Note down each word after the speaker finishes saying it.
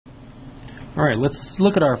All right, let's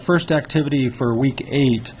look at our first activity for week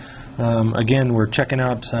 8. Again, we're checking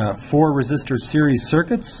out 4 resistor series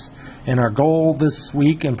circuits, and our goal this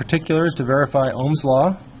week in particular is to verify Ohm's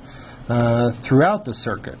law throughout the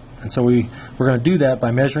circuit. And so we're going to do that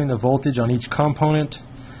by measuring the voltage on each component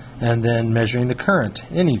and then measuring the current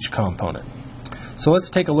in each component. So let's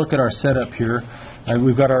take a look at our setup here.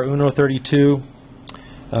 We've got our Uno 32.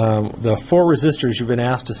 The 4 resistors you've been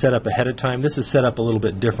asked to set up ahead of time. This is set up a little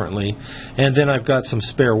bit differently. And then I've got some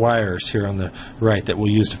spare wires here on the right that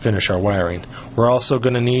we'll use to finish our wiring. We're also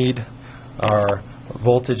going to need our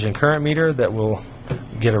voltage and current meter that we'll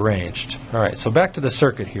get arranged. Alright, so back to the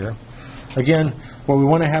circuit here. Again, what we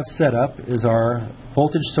want to have set up is our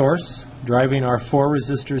voltage source driving our 4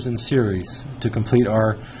 resistors in series to complete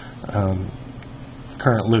our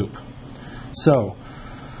current loop. So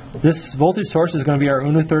this voltage source is going to be our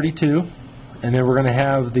Uno 32, and then we're going to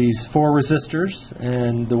have these 4 resistors,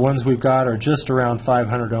 and the ones we've got are just around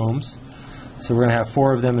 500 ohms. So we're going to have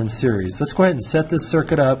 4 of them in series. Let's go ahead and set this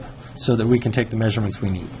circuit up so that we can take the measurements we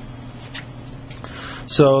need.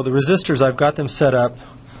 So the resistors, I've got them set up.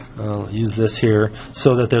 I'll use this here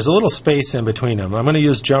so that there's a little space in between them. I'm going to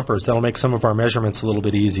use jumpers. That'll make some of our measurements a little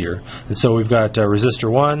bit easier. And so we've got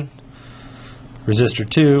resistor 1, resistor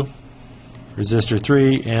 2, resistor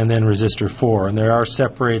 3, and then resistor 4, and they are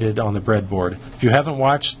separated on the breadboard. If you haven't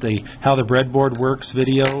watched the How the Breadboard Works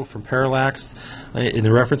video from Parallax in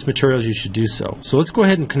the reference materials, you should do so. So let's go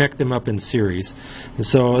ahead and connect them up in series. And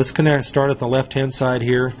so let's start at the left hand side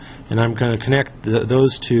here, and I'm going to connect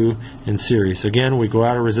those 2 in series. Again, we go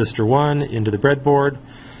out of resistor 1 into the breadboard,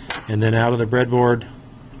 and then out of the breadboard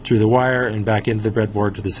through the wire and back into the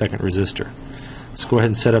breadboard to the second resistor. Let's go ahead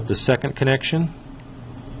and set up the second connection.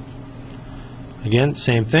 Again,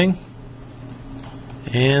 same thing.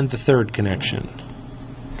 And the third connection.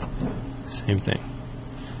 Same thing.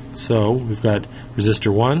 So we've got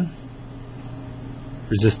resistor 1,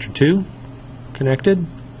 resistor 2 connected,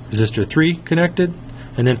 resistor 3 connected,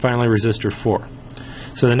 and then finally resistor 4.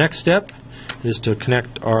 So the next step is to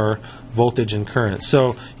connect our voltage and current.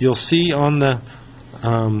 So you'll see on the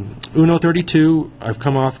Uno 32, I've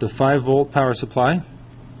come off the 5-volt power supply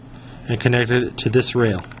and connected it to this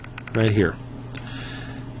rail right here.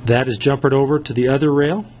 That is jumpered over to the other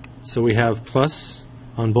rail, so we have plus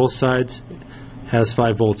on both sides, has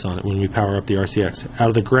 5 volts on it when we power up the RCX. Out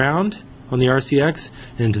of the ground on the RCX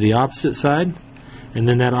into the opposite side, and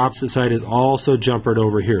then that opposite side is also jumpered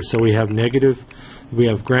over here. So we have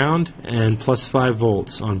ground and plus 5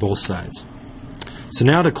 volts on both sides. So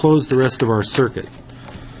now to close the rest of our circuit.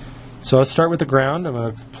 So let's start with the ground. I'm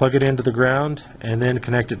going to plug it into the ground and then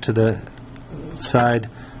connect it to the side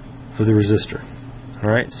of the resistor.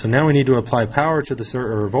 Alright, so now we need to apply power to the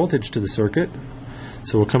or voltage to the circuit.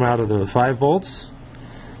 So we'll come out of the 5 volts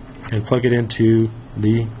and plug it into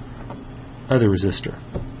the other resistor.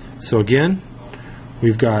 So again,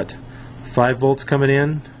 we've got 5 volts coming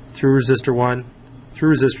in through resistor 1,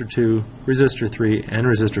 through resistor 2, resistor 3, and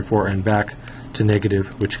resistor 4, and back to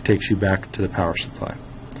negative, which takes you back to the power supply.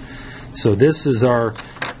 So this is our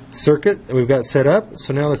circuit that we've got set up.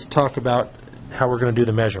 So now let's talk about how we're going to do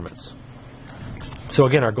the measurements. So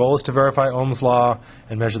again, our goal is to verify Ohm's law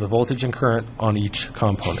and measure the voltage and current on each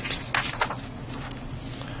component.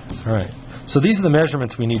 Alright, so these are the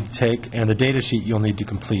measurements we need to take and the data sheet you'll need to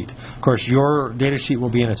complete. Of course, your data sheet will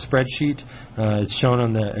be in a spreadsheet. It's shown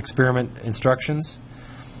on the experiment instructions.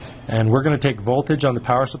 And we're going to take voltage on the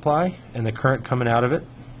power supply and the current coming out of it.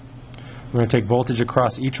 We're going to take voltage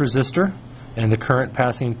across each resistor and the current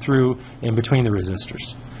passing through in between the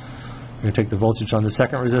resistors. We're going to take the voltage on the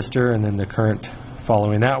second resistor and then the current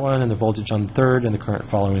following that one, and the voltage on the third and the current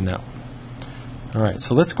following that one. Alright,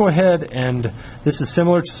 so let's go ahead, and this is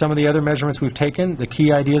similar to some of the other measurements we've taken. The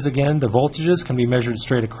key ideas again, the voltages can be measured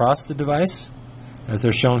straight across the device as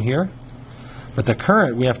they're shown here, but the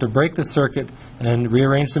current, we have to break the circuit and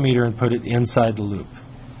rearrange the meter and put it inside the loop.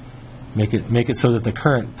 Make it so that the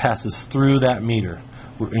current passes through that meter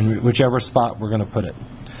in whichever spot we're going to put it.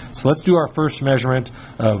 So let's do our first measurement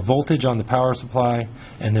of voltage on the power supply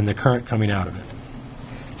and then the current coming out of it.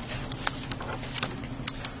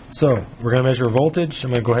 So we're going to measure voltage.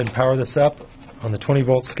 I'm going to go ahead and power this up on the 20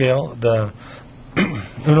 volt scale. The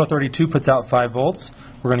Uno 32 puts out 5 volts.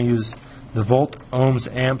 We're going to use the volt,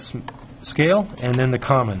 ohms, amps scale and then the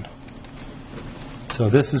common. So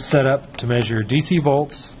this is set up to measure DC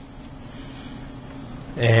volts,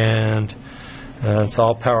 and it's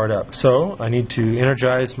all powered up. So I need to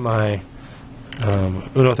energize my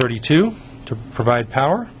Uno 32 to provide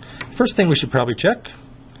power. First thing we should probably check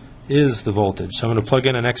is the voltage. So I'm going to plug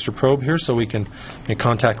in an extra probe here so we can make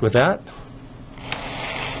contact with that.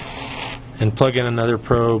 and plug in another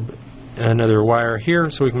probe, another wire here,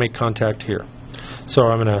 so we can make contact here. So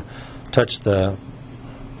I'm going to touch the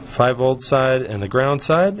 5-volt side and the ground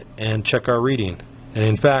side and check our reading. And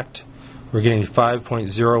in fact, we're getting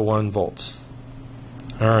 5.01 volts.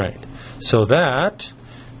 Alright, so that,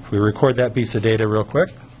 if we record that piece of data real quick,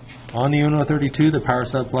 on the Uno 32 the power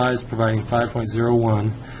supply is providing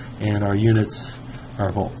 5.01 and our units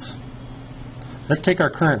are volts. Let's take our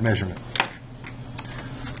current measurement.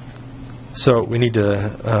 So we need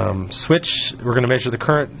to switch. We're going to measure the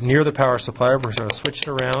current near the power supply. We're going to switch it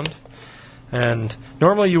around. And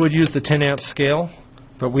normally you would use the 10 amp scale,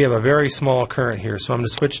 but we have a very small current here. So I'm going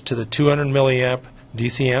to switch to the 200 milliamp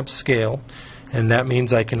DC amp scale, and that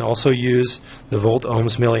means I can also use the volt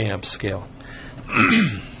ohms milliamp scale.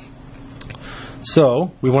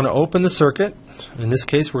 So we want to open the circuit. In this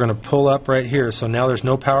case, we're going to pull up right here. So now there's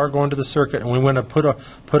no power going to the circuit, and we want to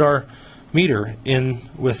put our meter in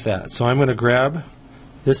with that. So I'm going to grab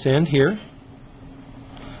this end here,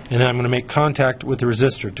 and I'm going to make contact with the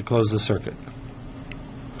resistor to close the circuit.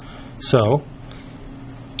 So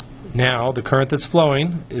now the current that's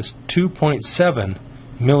flowing is 2.7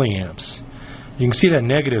 milliamps. You can see that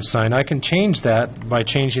negative sign. I can change that by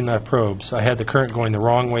changing the probes. I had the current going the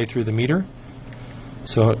wrong way through the meter,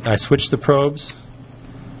 so I switched the probes,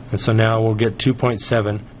 and so now we'll get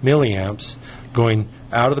 2.7 milliamps going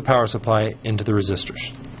out of the power supply into the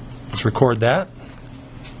resistors. Let's record that.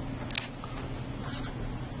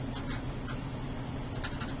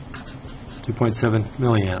 .7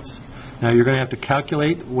 milliamps. Now you're going to have to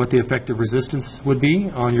calculate what the effective resistance would be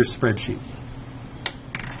on your spreadsheet.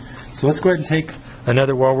 So let's go ahead and take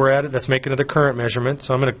another, while we're at it, let's make another current measurement.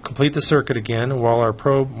 So I'm going to complete the circuit again while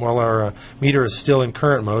our meter is still in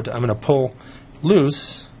current mode. I'm going to pull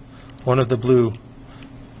loose one of the blue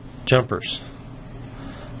jumpers.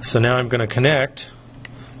 So now I'm going to connect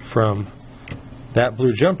from that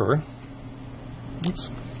blue jumper,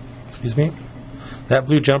 that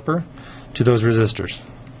blue jumper to those resistors.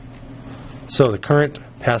 So the current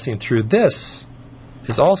passing through this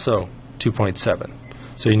is also 2.7.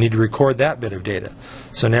 So you need to record that bit of data.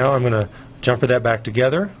 So now I'm going to jumper that back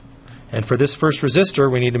together, and for this first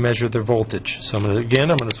resistor we need to measure the voltage. So I'm going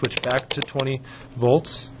to switch back to 20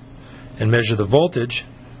 volts and measure the voltage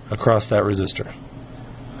across that resistor.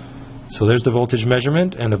 So there's the voltage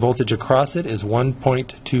measurement, and the voltage across it is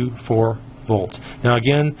 1.24 volts. Now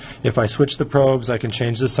again, if I switch the probes, I can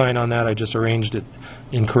change the sign on that. I just arranged it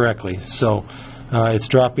incorrectly. So it's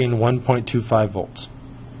dropping 1.25 volts.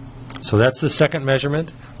 So that's the second measurement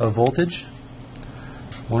of voltage,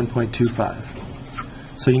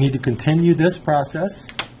 1.25. So you need to continue this process.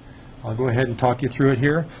 I'll go ahead and talk you through it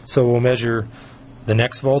here. So we'll measure the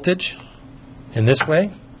next voltage in this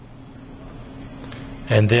way,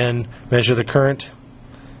 and then measure the current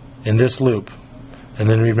in this loop. And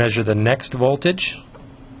then we measure the next voltage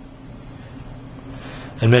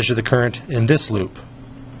and measure the current in this loop,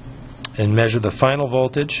 and measure the final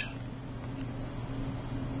voltage,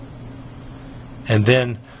 and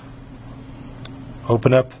then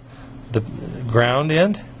open up the ground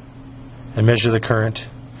end and measure the current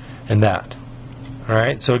in that.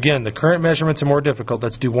 Alright, so again, the current measurements are more difficult.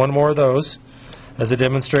 Let's do one more of those as a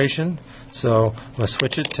demonstration. So I'm going to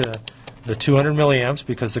switch it to the 200 milliamps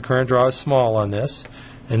because the current draw is small on this.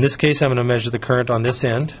 In this case, I'm going to measure the current on this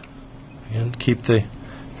end and keep the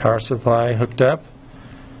power supply hooked up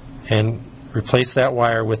and replace that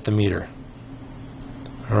wire with the meter.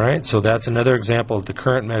 Alright, so that's another example of the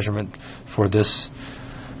current measurement for this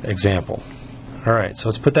example. Alright, so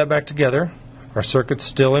let's put that back together. Our circuit's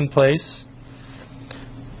still in place,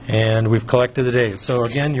 and we've collected the data. So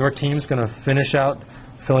again, your team's going to finish out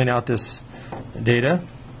filling out this data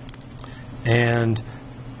and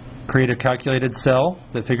create a calculated cell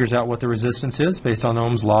that figures out what the resistance is based on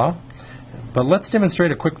Ohm's law. But let's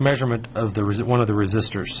demonstrate a quick measurement of one of the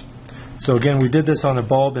resistors. So again, we did this on a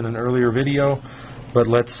bulb in an earlier video, but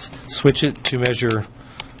let's switch it to measure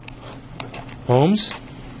ohms.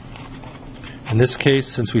 In this case,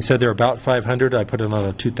 since we said they're about 500, I put it on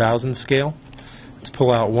a 2000 scale. Let's pull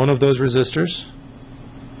out one of those resistors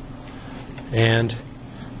and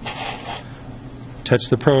touch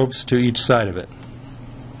the probes to each side of it.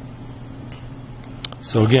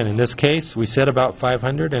 So again, in this case, we said about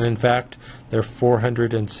 500, and in fact, they're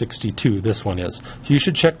 462. This one is. So you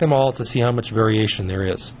should check them all to see how much variation there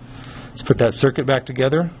is. Let's put that circuit back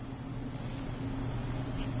together.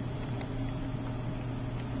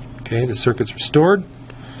 Okay, the circuit's restored.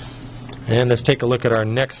 And let's take a look at our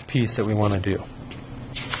next piece that we want to do.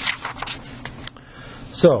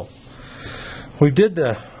 So, we did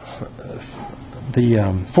the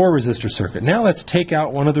the 4 resistor circuit. Now let's take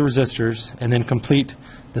out one of the resistors and then complete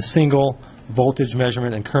the single voltage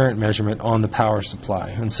measurement and current measurement on the power supply.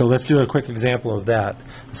 And so let's do a quick example of that.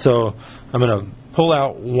 So I'm going to pull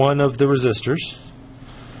out one of the resistors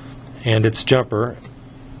and its jumper,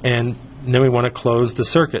 and then we want to close the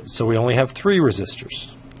circuit. So we only have 3 resistors.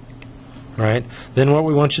 Right? Then what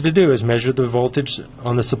we want you to do is measure the voltage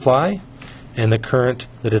on the supply and the current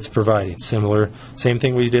that it's providing. Same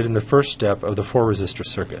thing we did in the first step of the 4 resistor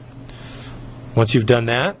circuit. Once you've done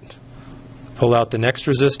that, pull out the next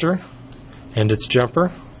resistor and its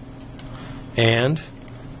jumper and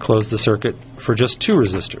close the circuit for just 2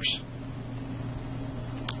 resistors.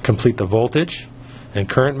 Complete the voltage and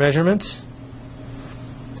current measurements,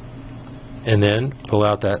 and then pull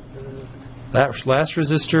out that last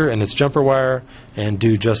resistor and its jumper wire and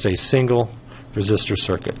do just a single resistor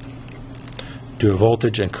circuit. Do a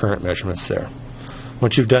voltage and current measurements there.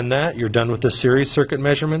 Once you've done that, you're done with the series circuit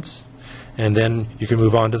measurements, and then you can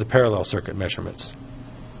move on to the parallel circuit measurements.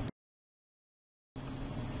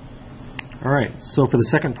 Alright, so for the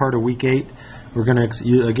second part of week 8, we're going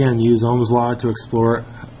to again use Ohm's law to explore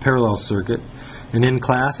parallel circuit. And in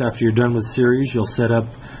class, after you're done with series, you'll set up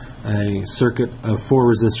a circuit of 4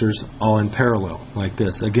 resistors all in parallel like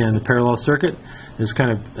this. Again, the parallel circuit is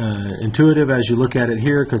kind of intuitive as you look at it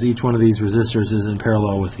here, because each one of these resistors is in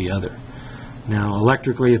parallel with the other. Now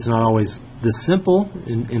electrically it's not always this simple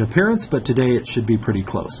in appearance, but today it should be pretty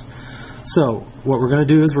close. So what we're going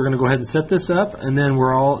to do is we're going to go ahead and set this up, and then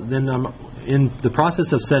in the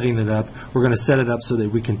process of setting it up, we're going to set it up so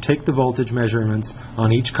that we can take the voltage measurements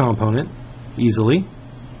on each component easily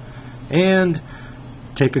and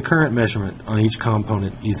take a current measurement on each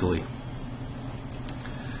component easily.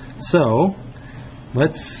 So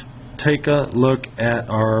let's take a look at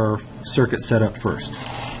our circuit setup first.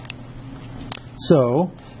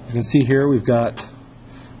 So you can see here we've got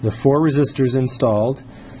the 4 resistors installed,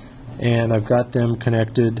 and I've got them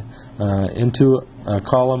connected into a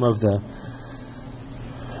column of the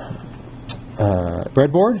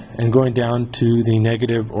breadboard and going down to the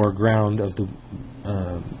negative or ground of the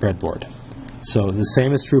breadboard. So the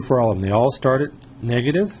same is true for all of them. They all start at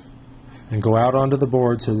negative and go out onto the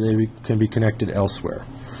board so they can be connected elsewhere.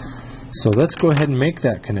 So let's go ahead and make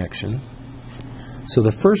that connection. So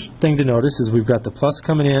the first thing to notice is we've got the plus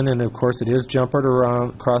coming in, and of course it is jumpered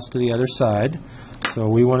around across to the other side. So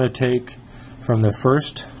we want to take from the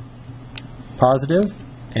first positive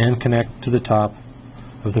and connect to the top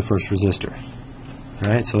of the first resistor.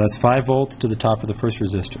 All right, so that's 5 volts to the top of the first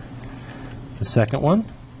resistor. The second one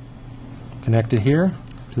connected here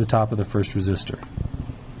to the top of the first resistor.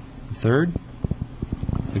 The third,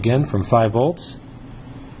 again from 5 volts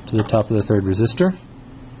to the top of the third resistor.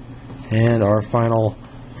 And our final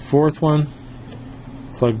 4th one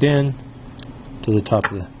plugged in to the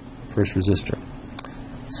top of the first resistor.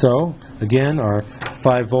 So again, our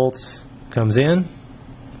 5 volts comes in,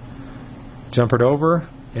 jumpered over,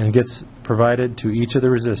 and gets provided to each of the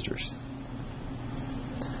resistors.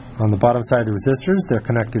 On the bottom side of the resistors, they're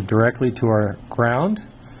connected directly to our ground,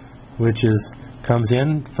 which comes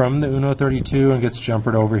in from the Uno 32 and gets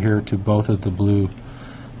jumpered over here to both of the blue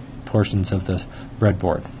portions of the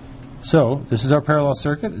breadboard. So this is our parallel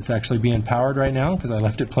circuit. It's actually being powered right now because I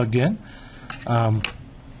left it plugged in.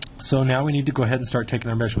 So now we need to go ahead and start taking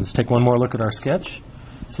our measurements. Take one more look at our sketch.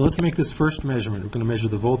 So let's make this first measurement. We're going to measure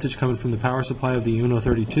the voltage coming from the power supply of the Uno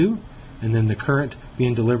 32 and then the current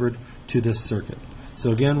being delivered to this circuit.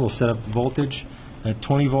 So again, we'll set up the voltage at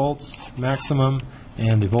 20 volts maximum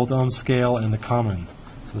and the volt-ohm scale and the common.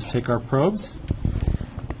 So let's take our probes,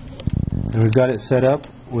 and we've got it set up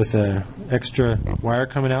with an extra wire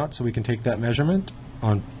coming out so we can take that measurement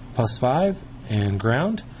on +5 and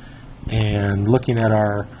ground, and looking at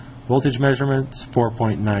our voltage measurements,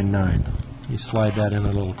 4.99. You slide that in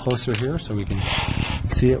a little closer here so we can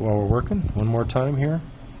see it while we're working. One more time here.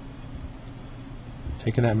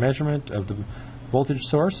 Taking that measurement of the voltage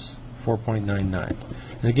source, 4.99.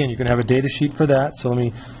 And again, you can have a data sheet for that, so let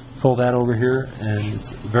me pull that over here, and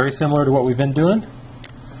it's very similar to what we've been doing.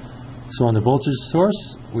 So on the voltage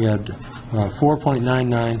source, we had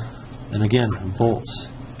 4.99, and again, volts.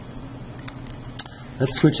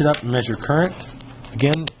 Let's switch it up and measure current.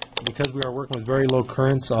 Again, because we are working with very low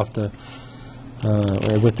currents off the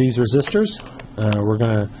with these resistors, we're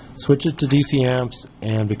going to switch it to DC amps,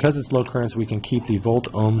 and because it's low currents, we can keep the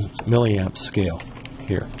volt-ohm milliamp scale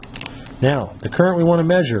here. Now, the current we want to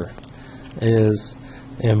measure is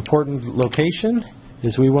an important location,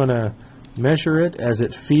 is we want to measure it as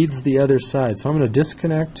it feeds the other side. So I'm going to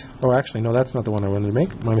disconnect. Oh, actually, no, that's not the one I wanted to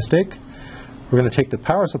make. My mistake. We're going to take the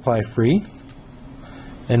power supply free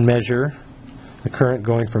and measure the current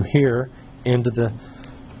going from here into the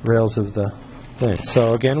rails of the thing.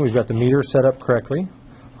 So again, we've got the meter set up correctly.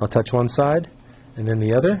 I'll touch one side and then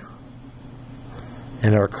the other.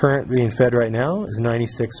 And our current being fed right now is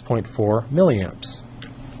 96.4 milliamps.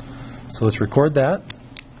 So let's record that.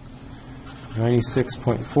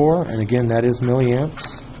 96.4, and again that is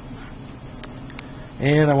milliamps.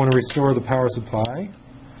 And I want to restore the power supply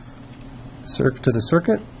to the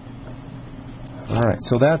circuit. Alright,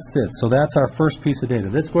 so that's it. So that's our first piece of data.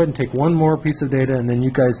 Let's go ahead and take one more piece of data and then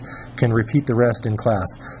you guys can repeat the rest in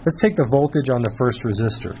class. Let's take the voltage on the first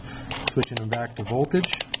resistor. Switching them back to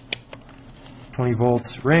voltage. 20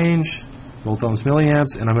 volts range, volt ohms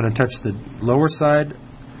milliamps, and I'm going to touch the lower side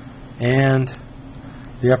and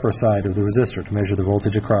the upper side of the resistor to measure the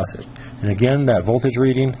voltage across it. And again, that voltage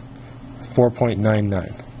reading,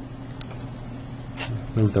 4.99.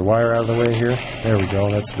 Move the wire out of the way here. There we go,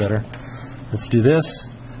 that's better. Let's do this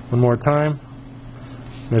one more time.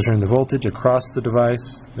 Measuring the voltage across the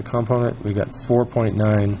device, the component, we got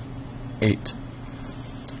 4.98.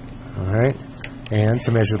 Alright, and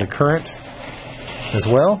to measure the current as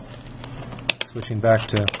well, switching back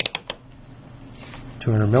to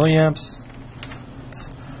 200 milliamps, let's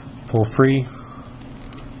pull free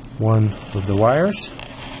one of the wires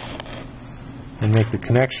and make the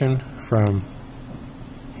connection from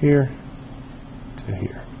here to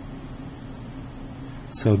here.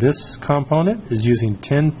 So this component is using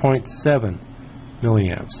 10.7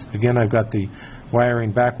 milliamps. Again, I've got the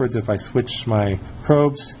wiring backwards. If I switch my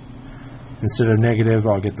probes, instead of negative,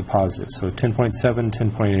 I'll get the positive. So 10.7,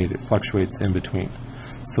 10.8, it fluctuates in between.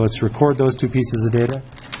 So let's record those two pieces of data.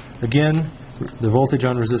 Again, the voltage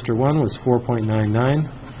on resistor 1 was 4.99,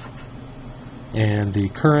 and the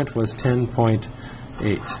current was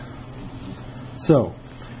 10.8. So,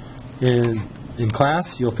 in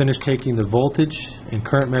class, you'll finish taking the voltage and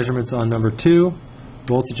current measurements on number 2,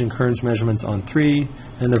 voltage and current measurements on 3,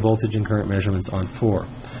 and the voltage and current measurements on 4.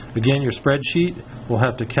 Again, your spreadsheet will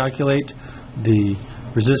have to calculate the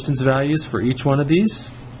resistance values for each one of these,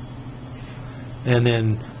 and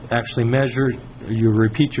then actually measure, you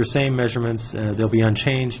repeat your same measurements, they'll be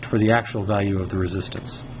unchanged for the actual value of the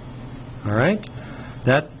resistance. Alright,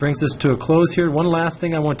 that brings us to a close here. One last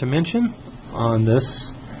thing I want to mention on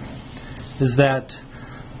this is that,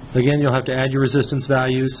 again, you'll have to add your resistance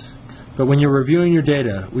values, but when you're reviewing your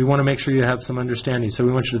data, we want to make sure you have some understanding. So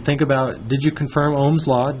we want you to think about, did you confirm Ohm's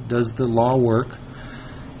law? Does the law work?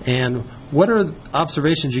 And what are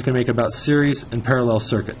observations you can make about series and parallel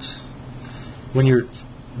circuits? When you're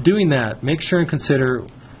doing that, make sure and consider,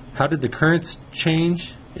 how did the currents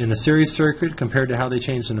change in a series circuit compared to how they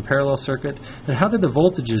changed in a parallel circuit? And how did the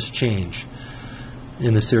voltages change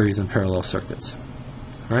in the series and parallel circuits?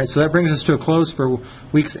 Alright, so that brings us to a close for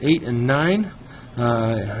weeks 8 and 9.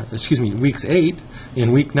 Weeks 8.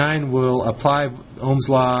 In week 9, we'll apply Ohm's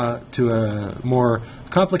law to a more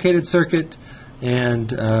complicated circuit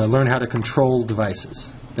and learn how to control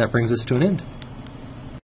devices. That brings us to an end.